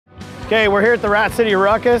Okay, we're here at the City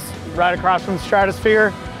Rukkus, right across from the Stratosphere.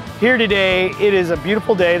 Here today, it is a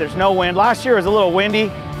beautiful day. There's no wind. Last year was a little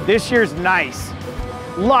windy. This year's nice.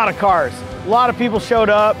 A lot of cars, a lot of people showed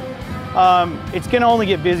up. It's gonna only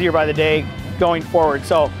get busier by the day going forward.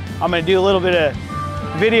 So I'm gonna do a little bit of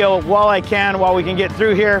video while I can, while we can get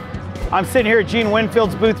through here. I'm sitting here at Gene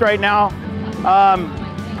Winfield's booth right now.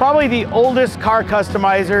 Probably the oldest car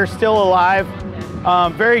customizer still alive.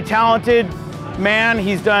 Very talented man.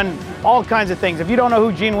 He's done all kinds of things. If you don't know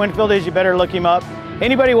who Gene Winfield is, you better look him up.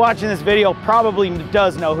 Anybody watching this video probably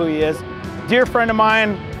does know who he is. Dear friend of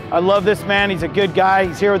mine. I love this man. He's a good guy.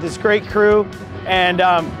 He's here with this great crew and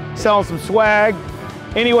selling some swag.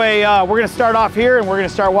 Anyway, we're gonna start off here and we're gonna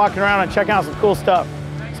start walking around and checking out some cool stuff.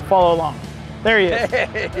 So follow along. There he is.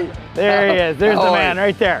 Hey. There he is. There's the man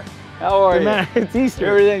right there. How are you? Man, it's Easter.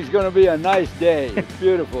 Everything's gonna be a nice day. It's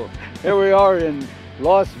beautiful. Here we are in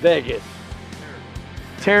Las Vegas.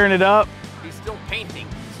 Tearing it up. He's still painting.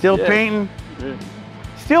 Still painting. Yeah.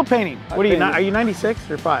 Still painting. What are you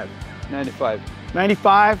 96 or 5? 95.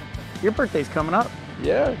 95. Your birthday's coming up.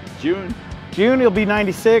 Yeah, June. June, he'll be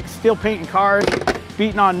 96, still painting cars,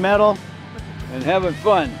 beating on metal. And having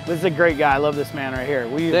fun. This is a great guy. I love this man right here.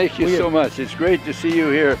 Thank you so much. It's great to see you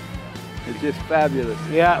here. It's just fabulous.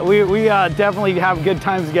 Yeah, we definitely have good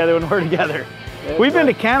times together when we're together. We've been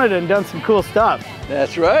to Canada and done some cool stuff.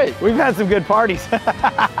 That's right. We've had some good parties.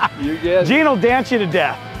 You get it. Gene will dance you to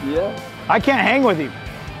death. Yeah. I can't hang with him.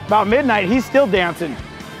 About midnight, he's still dancing.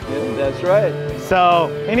 Yeah, that's right. So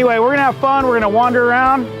anyway, we're gonna have fun. We're gonna wander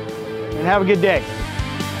around and have a good day.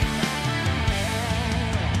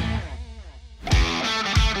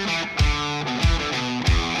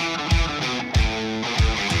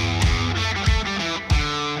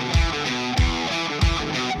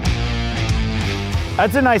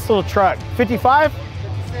 That's a nice little truck. 55?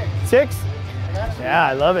 56. 6? Yeah,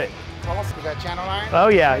 I love it. Is that channel 9? Oh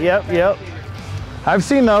yeah, yep. I've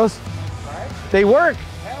seen those. They work.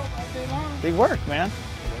 They work, man.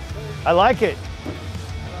 I like it.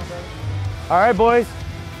 All right, boys.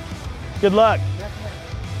 Good luck.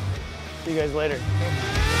 See you guys later.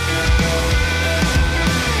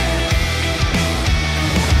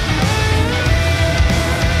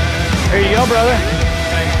 There you go, brother.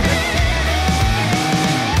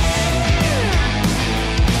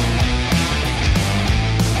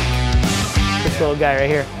 This little guy right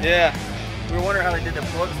here. Yeah. We were wondering how they did the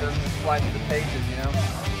books and just fly through the pages, you know?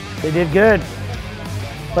 They did good.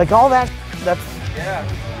 Like all that, that's... Yeah,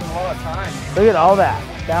 a lot of time. Look at all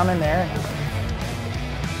that down in there.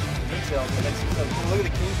 Detail. Look at the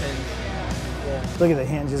kingpins. Yeah. Look at the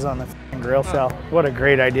hinges on the grill shell. What a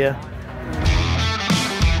great idea.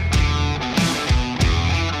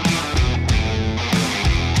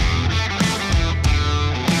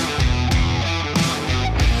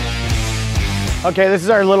 Okay, this is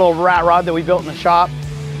our little rat rod that we built in the shop.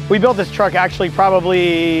 We built this truck actually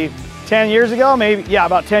probably 10 years ago, maybe, yeah,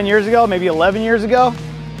 about 10 years ago, maybe 11 years ago.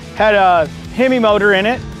 Had a Hemi motor in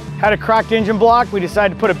it, had a cracked engine block. We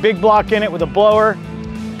decided to put a big block in it with a blower,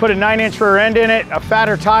 put a 9-inch rear end in it, a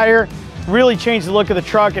fatter tire, really changed the look of the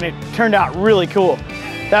truck and it turned out really cool.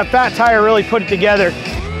 That fat tire really put it together.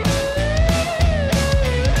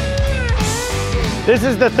 This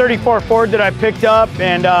is the 34 Ford that I picked up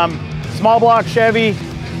and small block Chevy,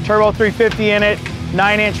 turbo 350 in it,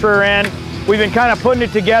 9-inch rear end. We've been kind of putting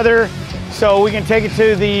it together so we can take it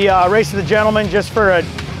to the Race of the Gentleman just for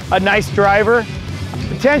a nice driver.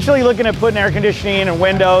 Potentially looking at putting air conditioning and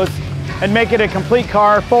windows and make it a complete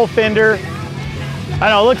car, full fender. I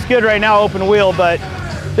know it looks good right now, open wheel, but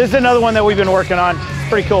this is another one that we've been working on. It's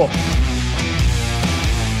pretty cool.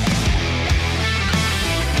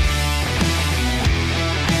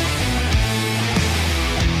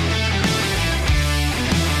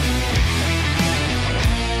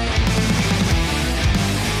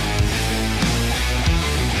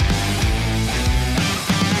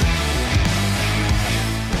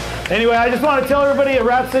 Anyway, I just want to tell everybody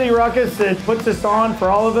at City Rukkus that puts this on for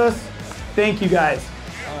all of us. Thank you guys.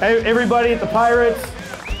 Everybody at the Pirates.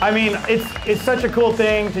 I mean, it's such a cool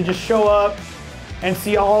thing to just show up and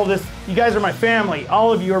see all of this. You guys are my family.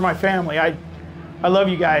 All of you are my family. I love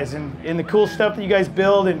you guys and the cool stuff that you guys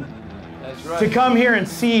build and That's right. to come here and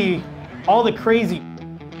see all the crazy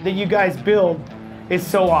that you guys build is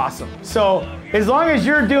so awesome. So as long as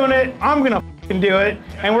you're doing it, I'm gonna do it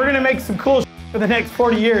and we're gonna make some cool for the next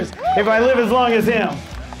 40 years if I live as long as him.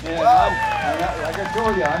 Yeah, like I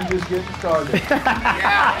told you, I'm just getting started.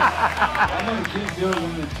 I'm going to keep doing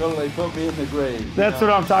it until they put me in the grave. That's what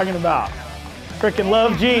I'm talking about. Freaking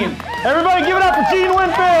love Gene. Everybody give it up for Gene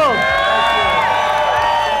Winfield.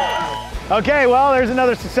 Okay, well, there's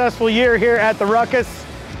another successful year here at the Rukkus.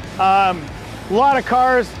 A lot of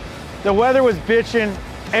cars. The weather was bitching.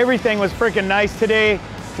 Everything was freaking nice today.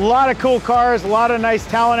 A lot of cool cars, a lot of nice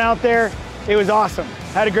talent out there. It was awesome.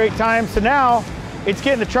 Had a great time. So now it's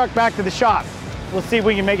getting the truck back to the shop. We'll see if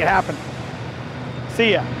we can make it happen.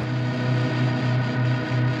 See ya.